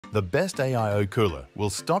The best AIO cooler will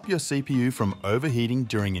stop your CPU from overheating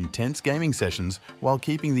during intense gaming sessions while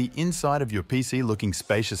keeping the inside of your PC looking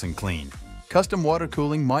spacious and clean. Custom water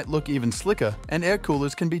cooling might look even slicker, and air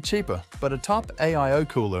coolers can be cheaper, but a top AIO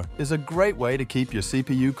cooler is a great way to keep your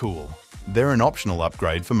CPU cool. They're an optional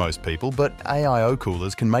upgrade for most people, but AIO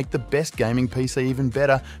coolers can make the best gaming PC even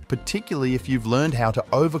better, particularly if you've learned how to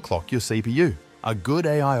overclock your CPU. A good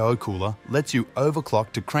AIO cooler lets you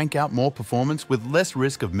overclock to crank out more performance with less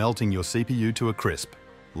risk of melting your CPU to a crisp.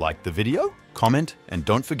 Like the video, comment, and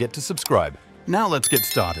don't forget to subscribe. Now let's get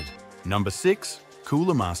started. Number 6.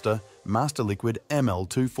 CoolerMaster MasterLiquid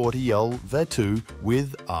ML240L V2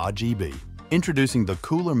 with RGB. Introducing the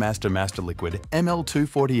CoolerMaster MasterLiquid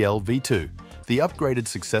ML240L V2, the upgraded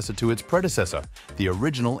successor to its predecessor, the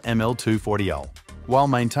original ML240L. While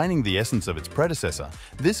maintaining the essence of its predecessor,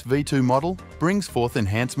 this V2 model brings forth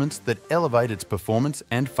enhancements that elevate its performance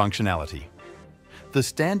and functionality. The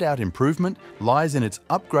standout improvement lies in its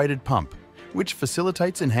upgraded pump, which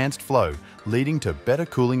facilitates enhanced flow, leading to better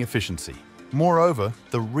cooling efficiency. Moreover,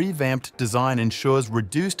 the revamped design ensures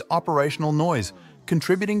reduced operational noise,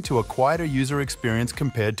 contributing to a quieter user experience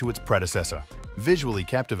compared to its predecessor. Visually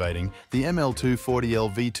captivating, the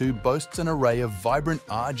ML240L V2 boasts an array of vibrant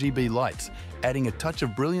RGB lights, adding a touch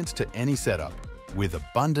of brilliance to any setup. With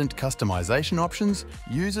abundant customization options,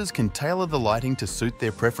 users can tailor the lighting to suit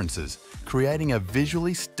their preferences, creating a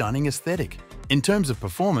visually stunning aesthetic. In terms of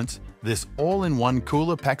performance, this all-in-one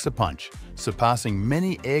cooler packs a punch, surpassing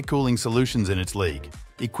many air cooling solutions in its league.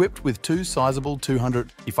 Equipped with two sizable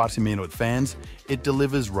 255mm fans, it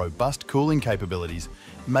delivers robust cooling capabilities,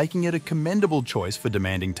 making it a commendable choice for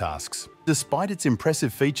demanding tasks. Despite its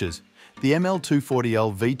impressive features, the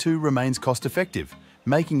ML240L V2 remains cost-effective,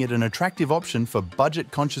 making it an attractive option for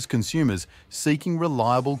budget-conscious consumers seeking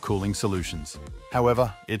reliable cooling solutions.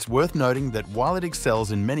 However, it's worth noting that while it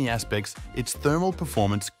excels in many aspects, its thermal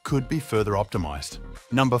performance could be further optimized.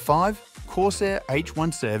 Number 5. Corsair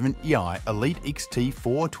H55 Elite XT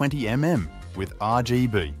 420mm with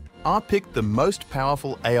RGB. I picked the most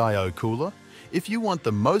powerful AIO cooler. If you want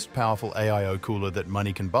the most powerful AIO cooler that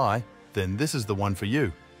money can buy, then this is the one for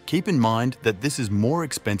you. Keep in mind that this is more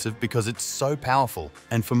expensive because it's so powerful,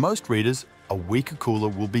 and for most readers, a weaker cooler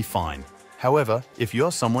will be fine. However, if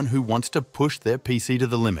you're someone who wants to push their PC to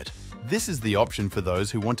the limit, this is the option for those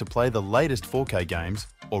who want to play the latest 4K games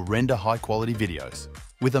or render high-quality videos.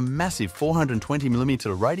 With a massive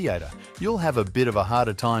 420mm radiator, you'll have a bit of a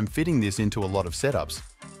harder time fitting this into a lot of setups.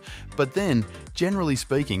 But then, generally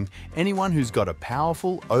speaking, anyone who's got a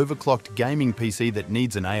powerful, overclocked gaming PC that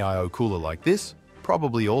needs an AIO cooler like this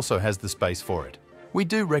probably also has the space for it. We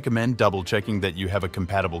do recommend double-checking that you have a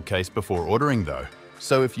compatible case before ordering though.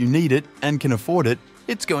 So if you need it and can afford it,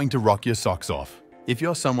 it's going to rock your socks off. If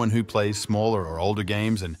you're someone who plays smaller or older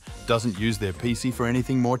games and doesn't use their PC for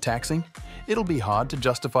anything more taxing, it'll be hard to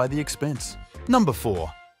justify the expense. Number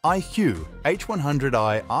 4. iCUE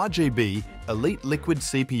H100i RGB Elite Liquid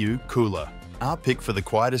CPU Cooler. Our pick for the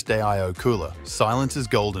quietest AIO cooler. Silence is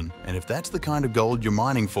golden, and if that's the kind of gold you're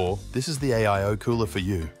mining for, this is the AIO cooler for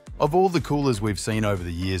you. Of all the coolers we've seen over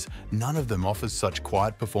the years, none of them offers such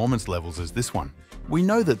quiet performance levels as this one. We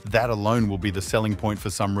know that alone will be the selling point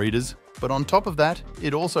for some readers, but on top of that,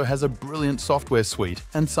 it also has a brilliant software suite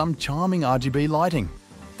and some charming RGB lighting.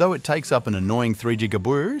 Though it takes up an annoying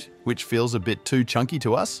 3GB, which feels a bit too chunky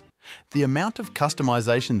to us, the amount of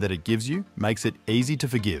customization that it gives you makes it easy to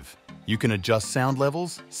forgive. You can adjust sound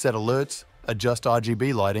levels, set alerts, adjust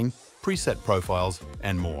RGB lighting, preset profiles,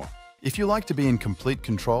 and more. If you like to be in complete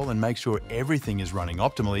control and make sure everything is running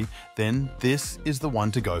optimally, then this is the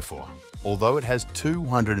one to go for. Although it has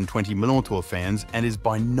 220mm fans and is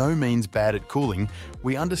by no means bad at cooling,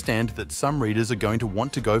 we understand that some readers are going to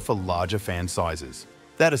want to go for larger fan sizes.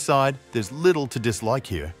 That aside, there's little to dislike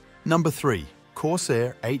here. Number 3.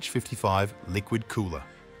 Corsair H55 Liquid Cooler.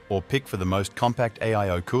 Or pick for the most compact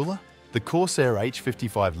AIO cooler? The Corsair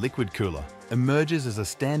H55 Liquid Cooler emerges as a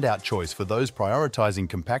standout choice for those prioritizing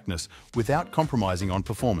compactness without compromising on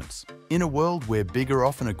performance. In a world where bigger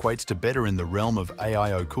often equates to better in the realm of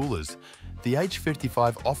AIO coolers, the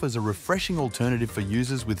H55 offers a refreshing alternative for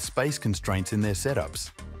users with space constraints in their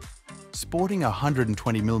setups. Sporting a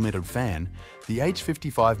 120mm fan, the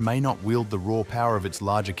H55 may not wield the raw power of its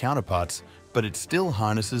larger counterparts, but it still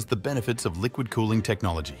harnesses the benefits of liquid cooling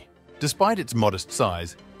technology. Despite its modest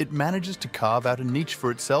size, it manages to carve out a niche for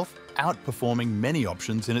itself, outperforming many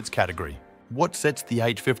options in its category. What sets the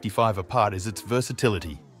H55 apart is its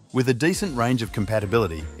versatility. With a decent range of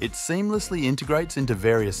compatibility, it seamlessly integrates into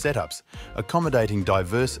various setups, accommodating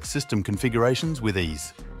diverse system configurations with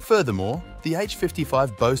ease. Furthermore, the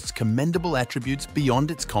H55 boasts commendable attributes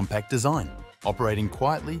beyond its compact design. Operating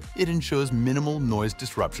quietly, it ensures minimal noise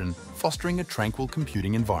disruption, fostering a tranquil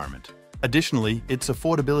computing environment. Additionally, its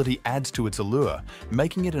affordability adds to its allure,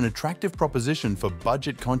 making it an attractive proposition for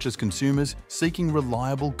budget-conscious consumers seeking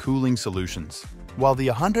reliable cooling solutions. While the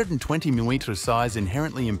 120mm size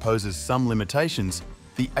inherently imposes some limitations,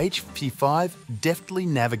 the H55 deftly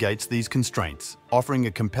navigates these constraints, offering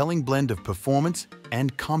a compelling blend of performance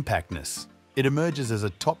and compactness. It emerges as a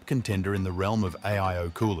top contender in the realm of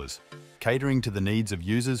AIO coolers, catering to the needs of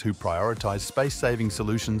users who prioritize space-saving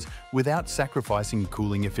solutions without sacrificing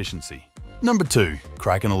cooling efficiency. Number 2.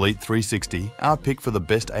 Kraken Elite 360, our pick for the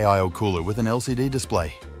best AIO cooler with an LCD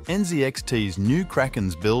display. NZXT's new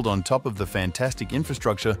Krakens build on top of the fantastic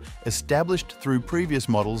infrastructure established through previous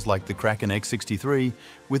models like the Kraken X63,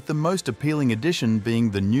 with the most appealing addition being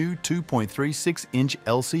the new 2.36-inch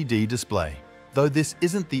LCD display. Though this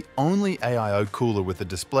isn't the only AIO cooler with a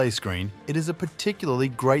display screen, it is a particularly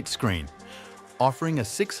great screen, offering a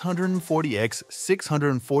 640x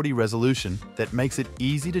 640 resolution that makes it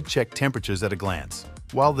easy to check temperatures at a glance.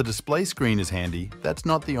 While the display screen is handy, that's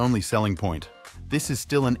not the only selling point. This is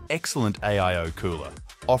still an excellent AIO cooler,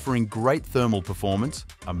 offering great thermal performance,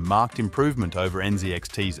 a marked improvement over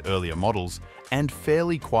NZXT's earlier models, and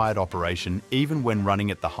fairly quiet operation even when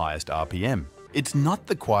running at the highest RPM. It's not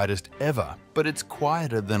the quietest ever, but it's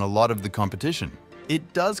quieter than a lot of the competition.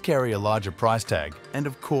 It does carry a larger price tag, and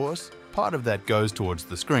of course, part of that goes towards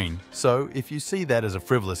the screen, so if you see that as a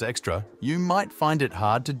frivolous extra, you might find it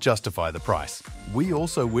hard to justify the price. We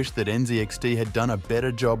also wish that NZXT had done a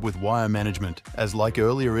better job with wire management, as like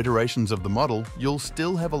earlier iterations of the model, you'll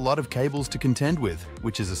still have a lot of cables to contend with,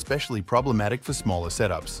 which is especially problematic for smaller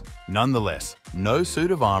setups. Nonetheless, no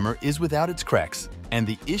suit of armor is without its cracks, and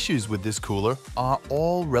the issues with this cooler are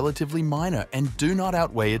all relatively minor and do not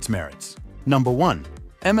outweigh its merits. Number 1.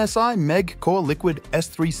 MSI MEG CoreLiquid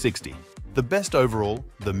S360. The best overall,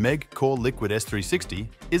 the MEG CoreLiquid S360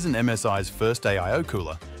 isn't MSI's first AIO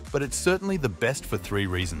cooler, but it's certainly the best for 3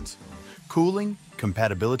 reasons: cooling,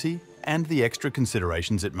 compatibility, and the extra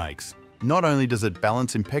considerations it makes. Not only does it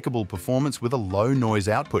balance impeccable performance with a low noise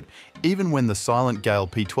output, even when the Silent Gale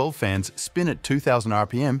P12 fans spin at 2000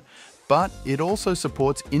 RPM, but it also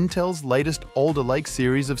supports Intel's latest Alder Lake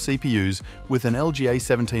series of CPUs with an LGA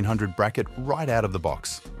 1700 bracket right out of the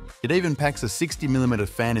box. It even packs a 60mm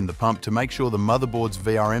fan in the pump to make sure the motherboard's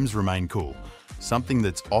VRMs remain cool, something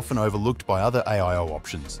that's often overlooked by other AIO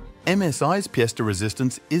options. MSI's pièce de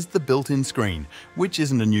résistance is the built-in screen, which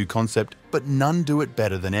isn't a new concept, but none do it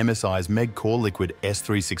better than MSI's MEG CoreLiquid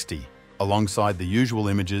S360. Alongside the usual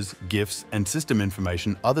images, GIFs, and system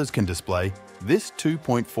information others can display, this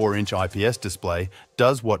 2.4-inch IPS display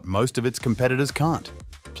does what most of its competitors can't: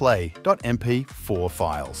 play.mp4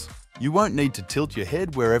 files. You won't need to tilt your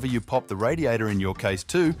head wherever you pop the radiator in your case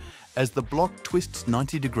too, as the block twists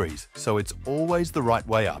 90 degrees, so it's always the right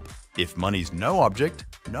way up. If money's no object,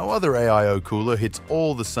 no other AIO cooler hits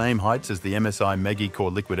all the same heights as the MSI MEG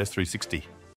CoreLiquid S360.